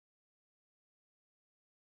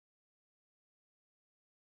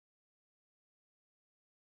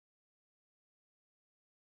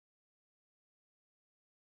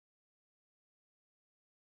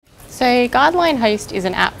So Guideline Host is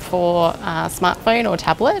an app for smartphone or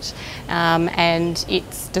tablet, and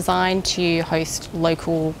it's designed to host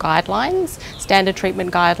local guidelines, standard treatment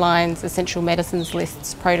guidelines, essential medicines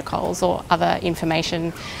lists, protocols or other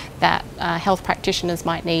information that health practitioners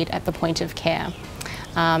might need at the point of care.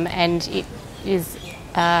 And it is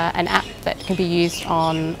an app that can be used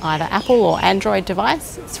on either Apple or Android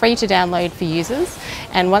device. It's free to download for users,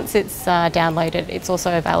 and once it's downloaded, it's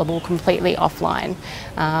also available completely offline.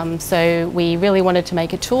 So we really wanted to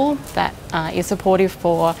make a tool that is supportive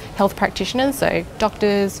for health practitioners, so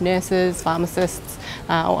doctors, nurses, pharmacists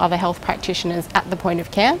or other health practitioners at the point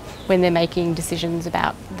of care when they're making decisions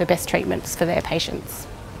about the best treatments for their patients.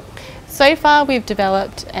 So far we've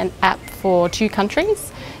developed an app for 2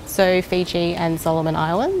 countries, so Fiji and Solomon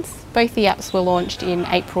Islands. Both the apps were launched in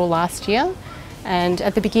April last year, and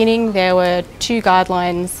at the beginning there were 2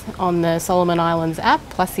 guidelines on the Solomon Islands app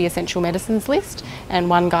plus the essential medicines list, and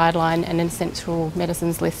 1 guideline and essential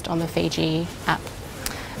medicines list on the Fiji app.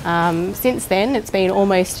 Since then, it's been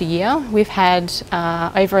almost a year. We've had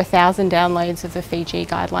over 1,000 downloads of the Fiji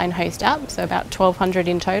Guideline Host app, so about 1,200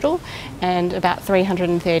 in total, and about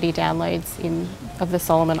 330 downloads of the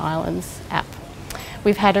Solomon Islands app.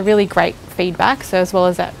 We've had a really great feedback, so as well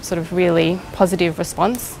as that sort of really positive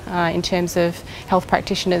response in terms of health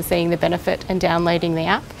practitioners seeing the benefit and downloading the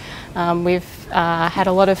app. We've had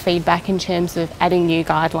a lot of feedback in terms of adding new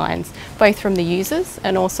guidelines, both from the users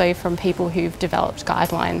and also from people who've developed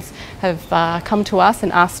guidelines, have come to us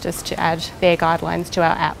and asked us to add their guidelines to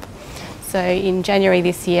our app. So in January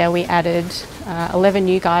this year we added 11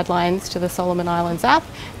 new guidelines to the Solomon Islands app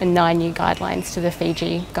and 9 new guidelines to the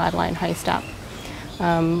Fiji Guideline Host app.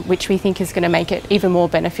 Which we think is going to make it even more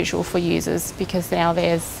beneficial for users, because now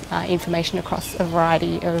there's information across a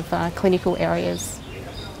variety of clinical areas.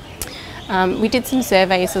 We did some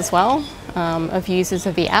surveys as well of users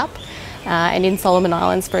of the app, and in Solomon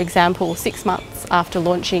Islands, for example, 6 months after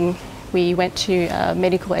launching, we went to a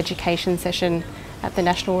medical education session at the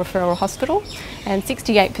National Referral Hospital, and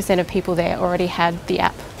 68% of people there already had the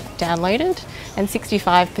app downloaded, and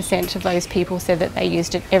 65% of those people said that they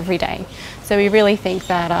used it every day. So we really think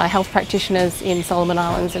that health practitioners in Solomon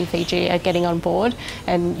Islands and Fiji are getting on board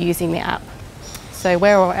and using the app. So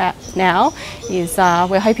where we're at now is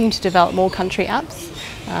we're hoping to develop more country apps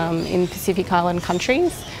in Pacific Island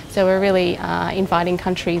countries. So we're really inviting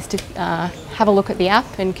countries to have a look at the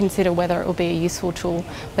app and consider whether it will be a useful tool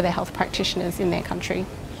for their health practitioners in their country.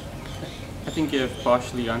 I think you have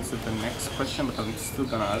partially answered the next question, but I'm still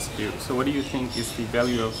going to ask you. So what do you think is the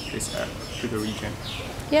value of this app to the region?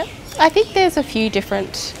 Yeah, I think there's a few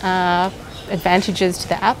different advantages to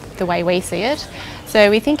the app, the way we see it. So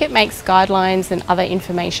we think it makes guidelines and other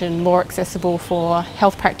information more accessible for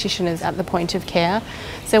health practitioners at the point of care.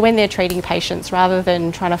 So when they're treating patients, rather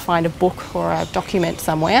than trying to find a book or a document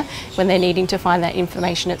somewhere, when they're needing to find that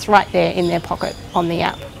information, it's right there in their pocket on the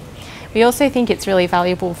app. We also think it's really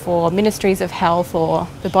valuable for ministries of health or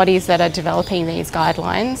the bodies that are developing these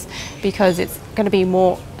guidelines, because it's going to be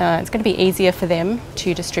it's going to be easier for them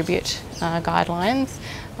to distribute guidelines.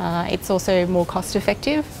 It's also more cost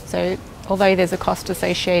effective. So although there's a cost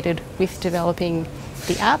associated with developing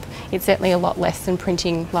the app, it's certainly a lot less than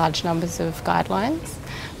printing large numbers of guidelines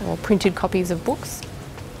or printed copies of books.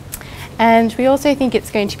 And we also think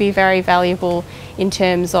it's going to be very valuable in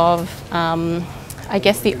terms of I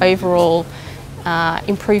guess the overall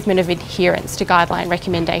improvement of adherence to guideline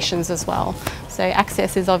recommendations as well. So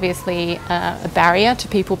access is obviously a barrier to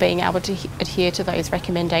people being able to adhere to those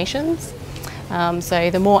recommendations. So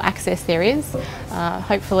the more access there is,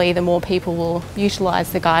 hopefully the more people will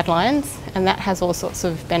utilise the guidelines, and that has all sorts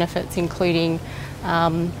of benefits, including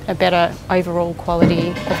a better overall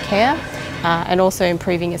quality of care and also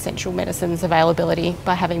improving essential medicines availability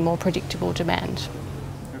by having more predictable demand.